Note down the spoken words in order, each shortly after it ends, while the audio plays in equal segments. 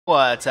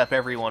What's up,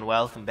 everyone?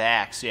 Welcome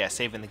back. So yeah,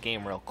 saving the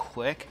game real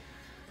quick.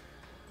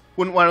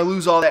 Wouldn't want to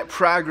lose all that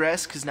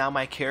progress because now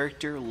my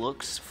character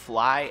looks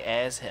fly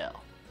as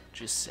hell.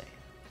 Just saying.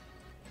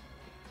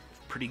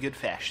 Pretty good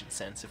fashion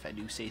sense if I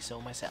do say so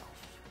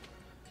myself.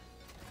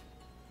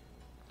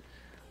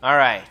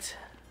 Alright.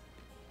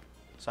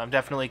 So I'm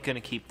definitely going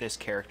to keep this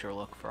character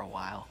look for a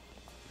while.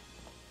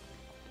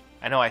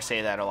 I know I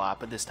say that a lot,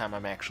 but this time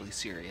I'm actually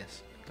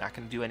serious. Not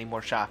going to do any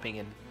more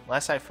shopping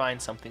unless I find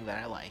something that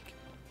I like.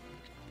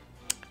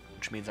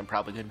 Which means I'm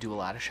probably going to do a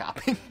lot of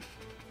shopping.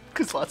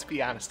 Because let's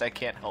be honest, I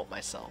can't help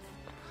myself.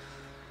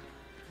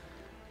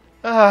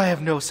 I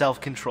have no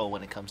self-control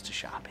when it comes to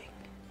shopping.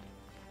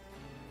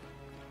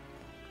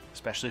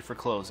 Especially for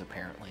clothes,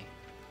 apparently.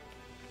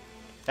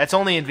 That's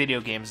only in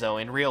video games, though.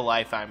 In real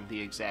life, I'm the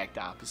exact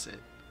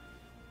opposite.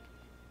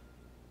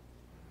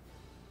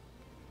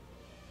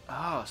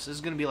 Oh, so this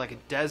is going to be like a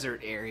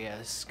desert area.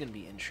 This is going to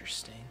be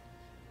interesting.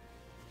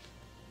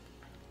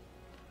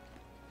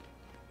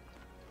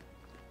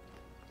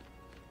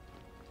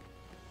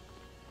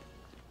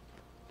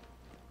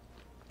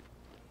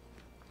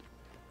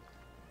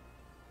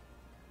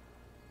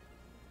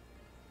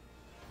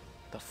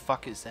 The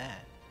fuck is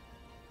that?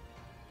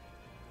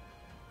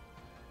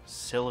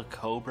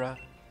 Silicobra?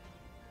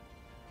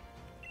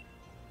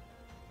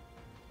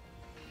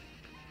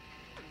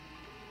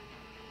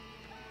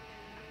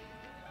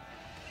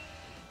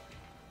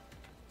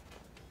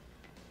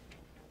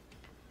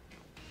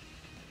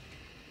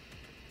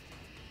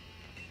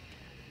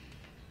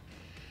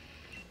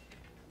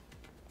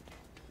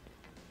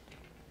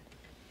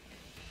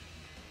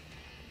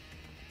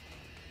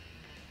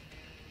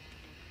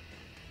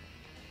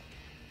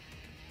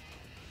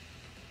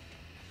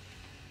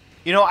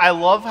 You know, I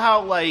love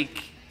how,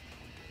 like,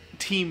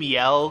 Team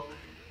Yell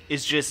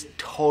is just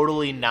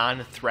totally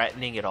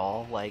non-threatening at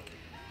all. Like,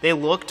 they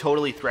look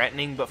totally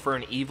threatening, but for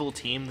an evil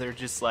team, they're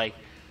just like,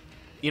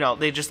 you know,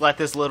 they just let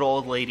this little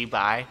old lady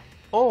by.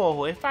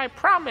 Oh, if I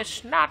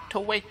promise not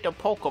to wake the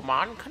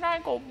Pokemon, can I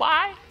go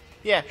by?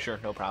 Yeah, sure,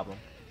 no problem.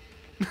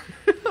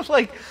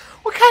 Like,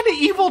 what kind of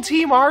evil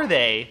team are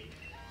they?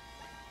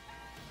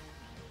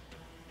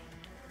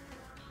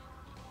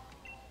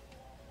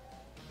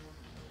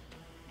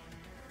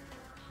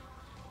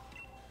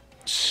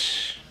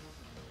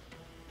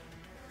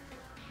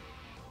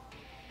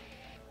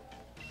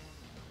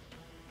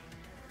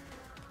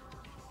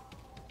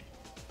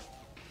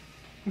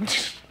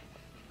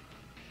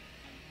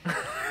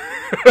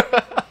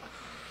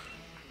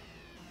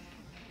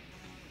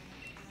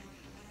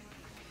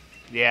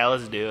 Yeah,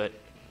 let's do it.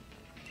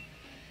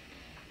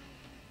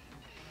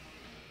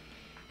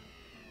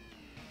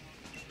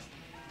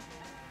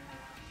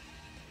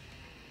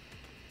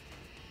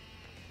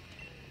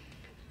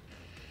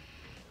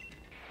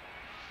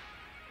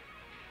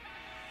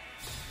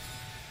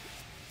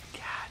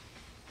 God.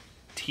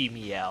 Team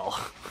Yell.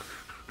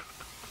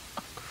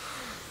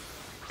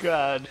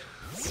 God.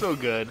 So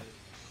good.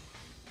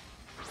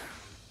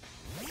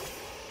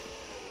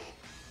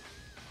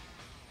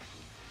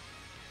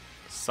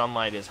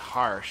 Sunlight is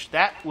harsh.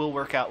 That will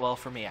work out well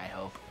for me, I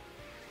hope.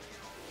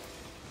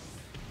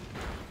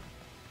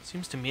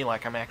 Seems to me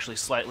like I'm actually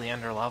slightly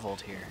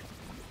underleveled here.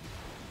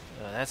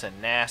 That's a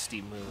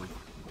nasty move.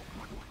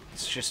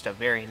 It's just a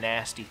very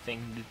nasty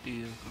thing to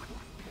do.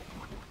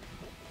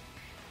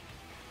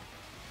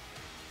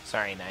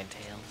 Sorry,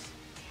 Ninetales.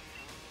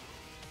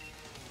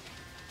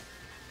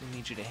 We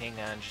need you to hang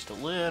on just a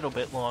little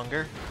bit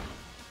longer.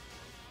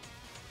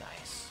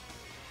 Nice.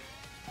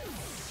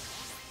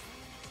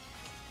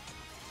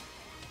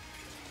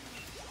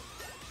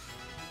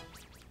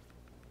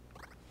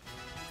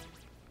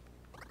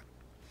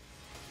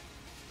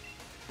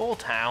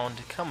 Bulltown,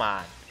 come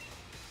on.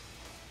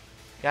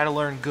 Gotta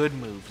learn good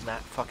moves,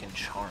 not fucking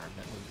charm.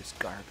 That move is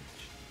garbage.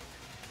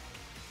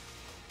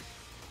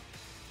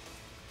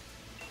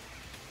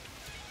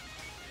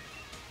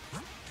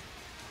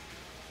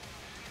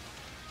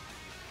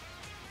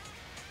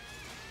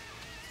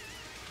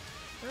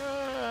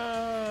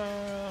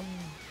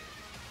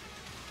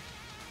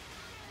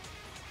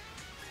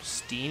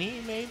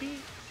 Steenie, maybe?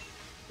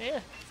 Yeah,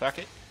 fuck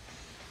it.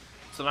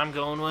 That's what I'm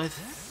going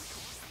with.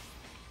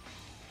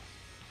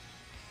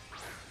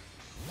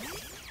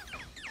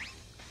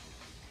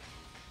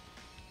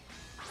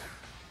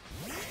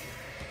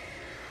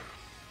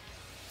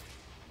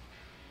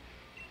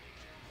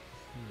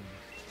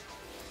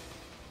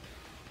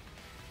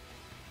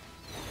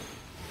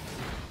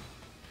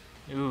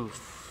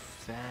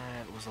 Oof,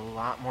 that was a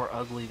lot more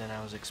ugly than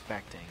I was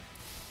expecting.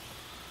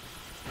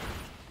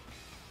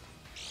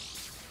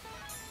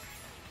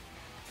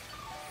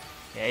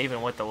 Yeah,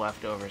 even with the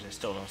leftovers, I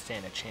still don't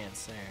stand a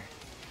chance there.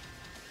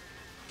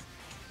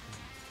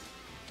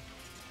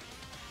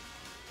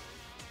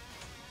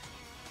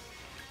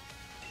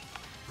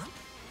 I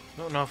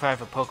don't know if I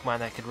have a Pokemon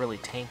that could really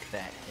tank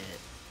that hit.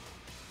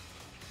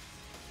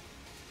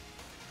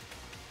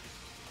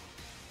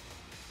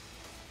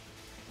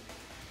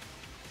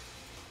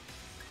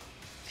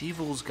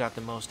 Thievul's got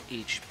the most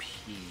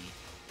HP.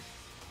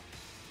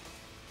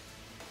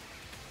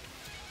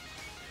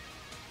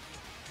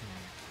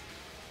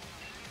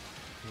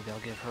 Maybe I'll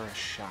give her a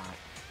shot.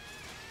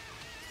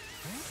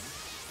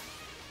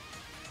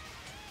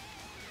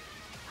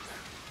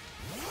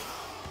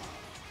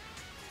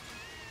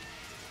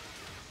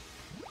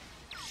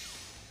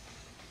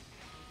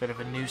 Bit of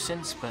a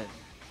nuisance, but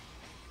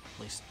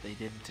at least they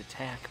didn't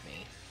attack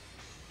me.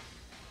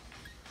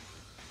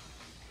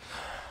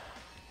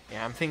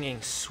 Yeah, I'm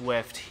thinking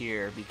Swift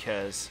here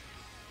because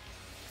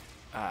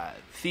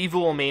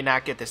Thievewool may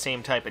not get the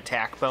same type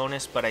attack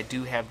bonus, but I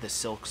do have the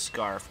Silk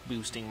Scarf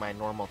boosting my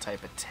normal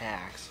type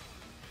attacks.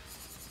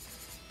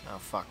 Oh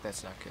fuck,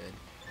 that's not good.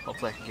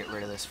 Hopefully I can get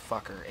rid of this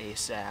fucker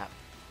ASAP.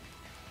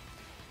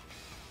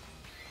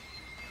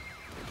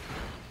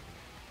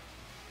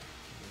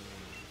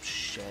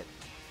 Shit.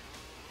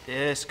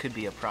 This could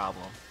be a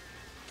problem.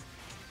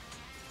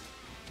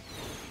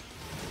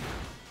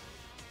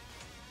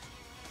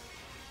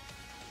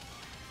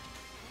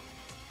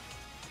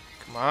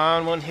 Come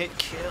on, one hit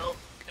kill.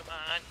 Come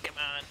on, come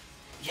on.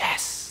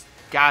 Yes!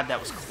 God, that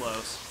was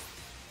close.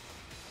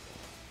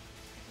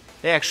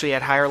 They actually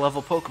had higher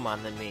level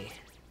Pokemon than me.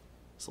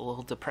 It's a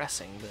little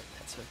depressing, but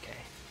that's okay.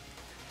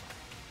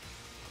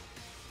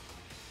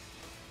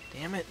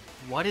 Damn it.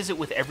 What is it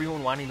with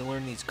everyone wanting to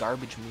learn these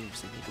garbage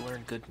moves? They need to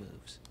learn good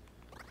moves.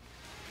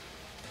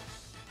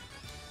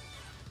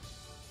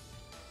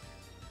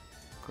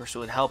 Of course, it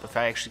would help if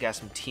I actually got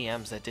some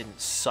TMs that didn't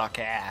suck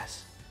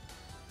ass.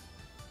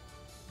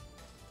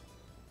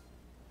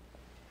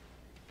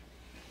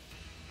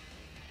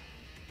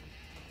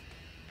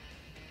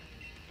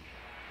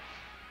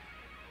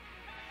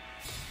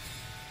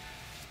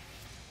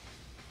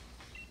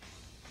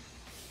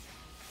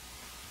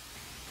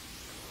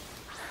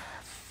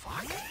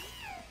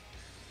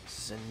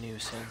 A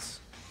nuisance.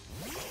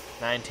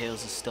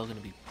 Ninetales is still going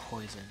to be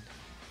poisoned.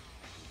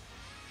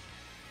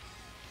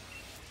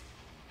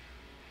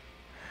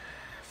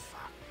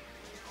 Fuck.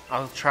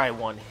 I'll try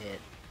one hit.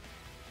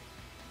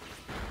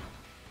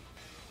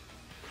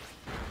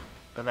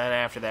 But then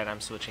after that,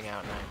 I'm switching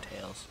out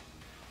Ninetales.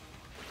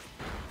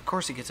 Of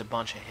course he gets a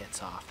bunch of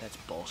hits off. That's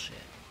bullshit.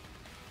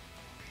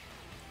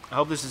 I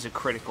hope this is a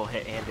critical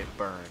hit and it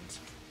burns.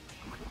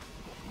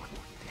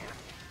 Damn.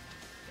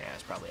 Yeah, I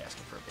was probably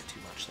asking for a bit too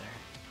much there.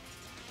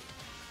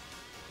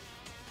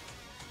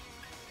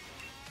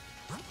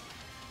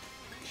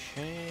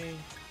 Okay.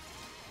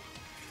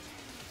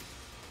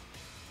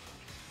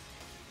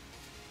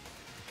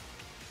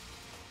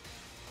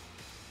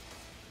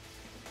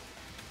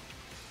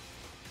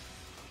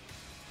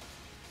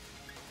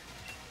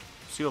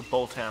 See what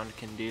Bolthound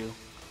can do.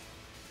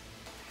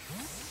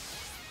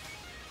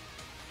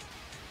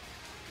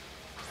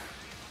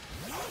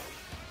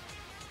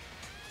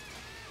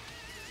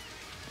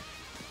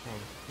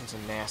 That's a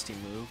nasty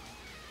move.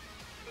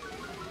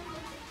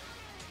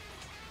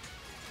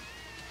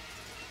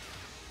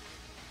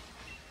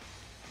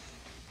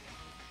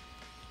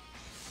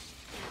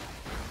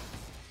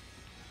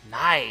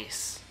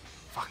 Nice!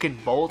 Fucking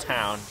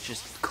Bolthound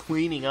just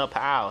cleaning up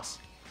house.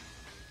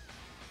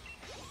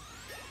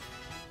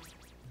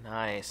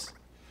 Nice.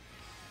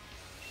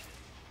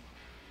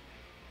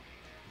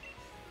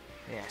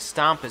 Yeah,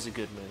 Stomp is a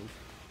good move.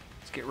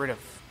 Let's get rid of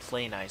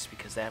Play Nice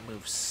because that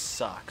move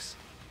sucks.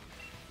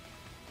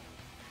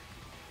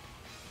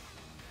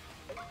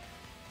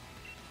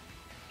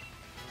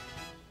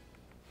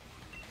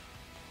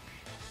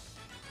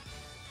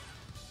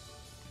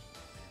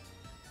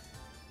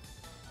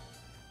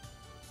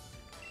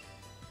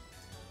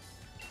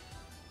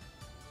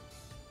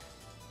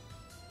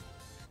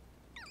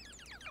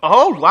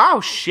 Oh,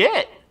 wow,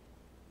 shit.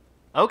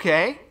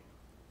 Okay.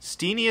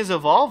 Steenie is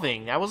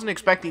evolving. I wasn't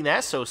expecting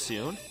that so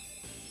soon.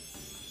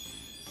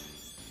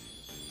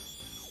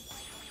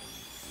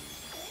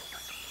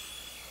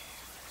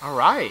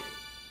 Alright.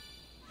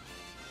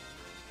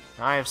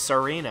 I have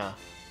Serena.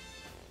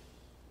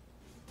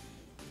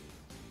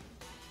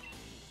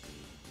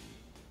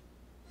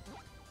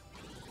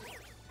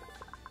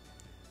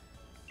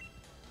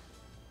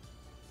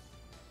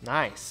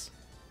 Nice.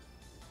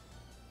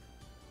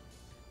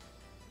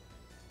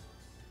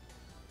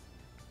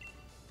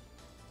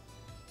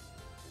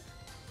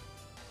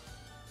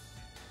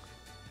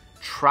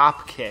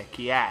 Trop Kick,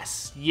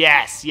 yes.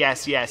 Yes,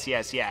 yes, yes,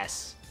 yes,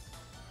 yes.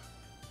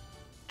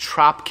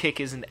 Trop Kick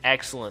is an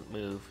excellent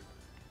move.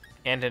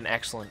 And an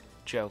excellent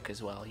joke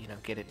as well. You know,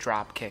 get it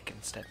Drop Kick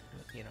instead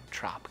of, you know,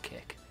 Trop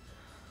Kick.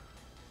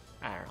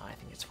 I don't know, I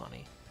think it's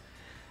funny.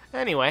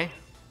 Anyway,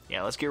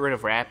 yeah, let's get rid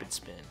of Rapid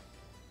Spin.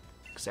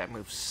 Because that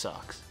move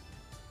sucks.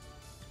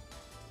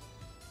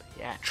 But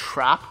yeah,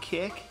 Trop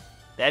Kick,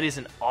 that is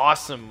an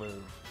awesome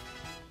move.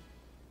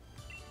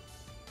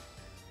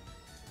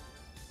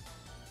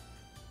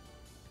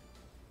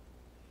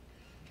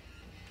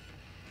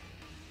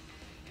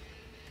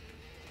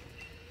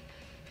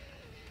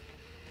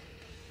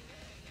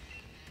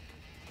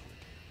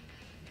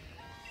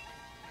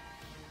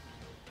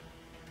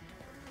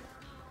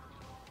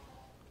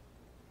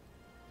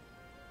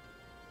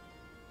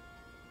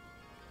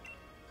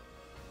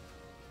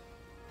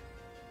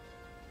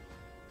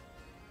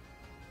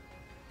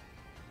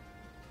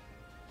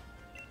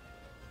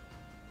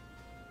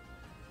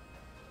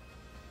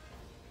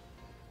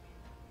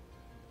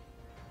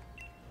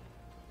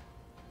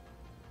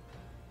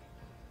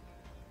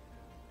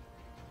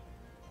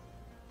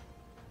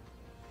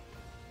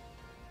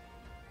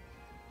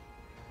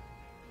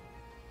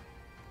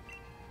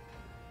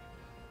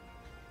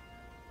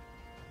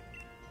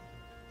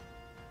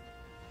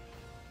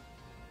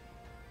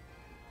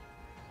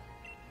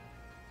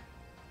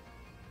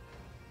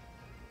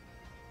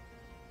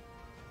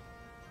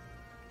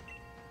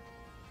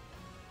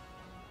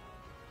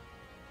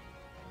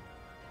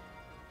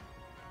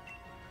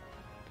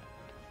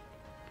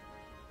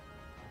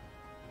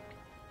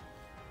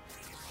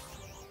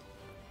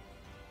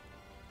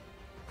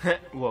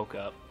 Woke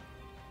up.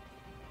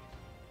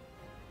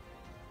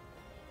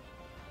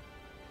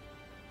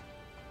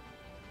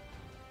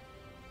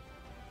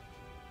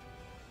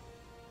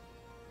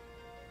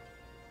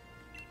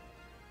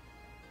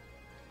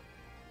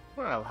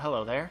 Well,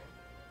 hello there.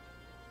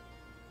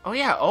 Oh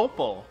yeah,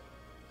 Opal.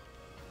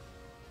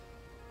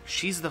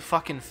 She's the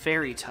fucking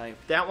fairy type.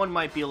 That one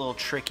might be a little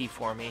tricky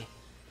for me.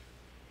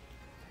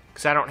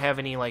 Because I don't have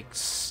any, like,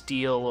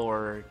 steel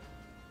or...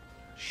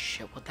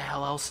 Shit, what the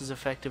hell else is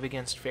effective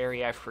against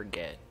fairy? I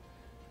forget.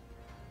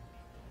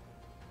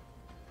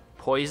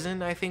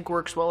 Poison, I think,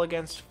 works well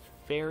against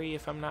fairy,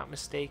 if I'm not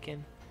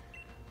mistaken.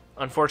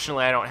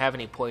 Unfortunately, I don't have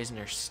any poison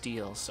or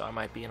steel, so I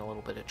might be in a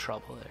little bit of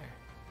trouble there.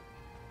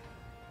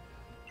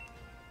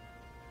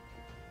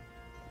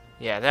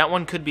 Yeah, that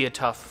one could be a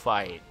tough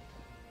fight.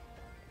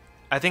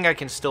 I think I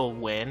can still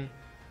win,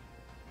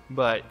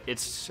 but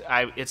it's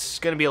going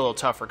to be a little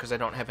tougher because I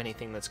don't have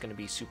anything that's going to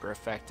be super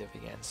effective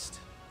against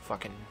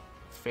fucking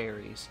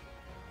fairies.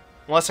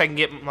 Unless I can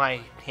get my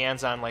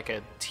hands on like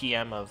a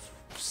TM of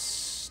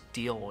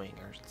Steel Wing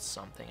or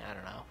something, I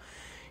don't know.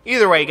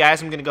 Either way,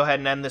 guys, I'm going to go ahead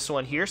and end this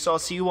one here, so I'll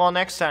see you all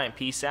next time.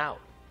 Peace out.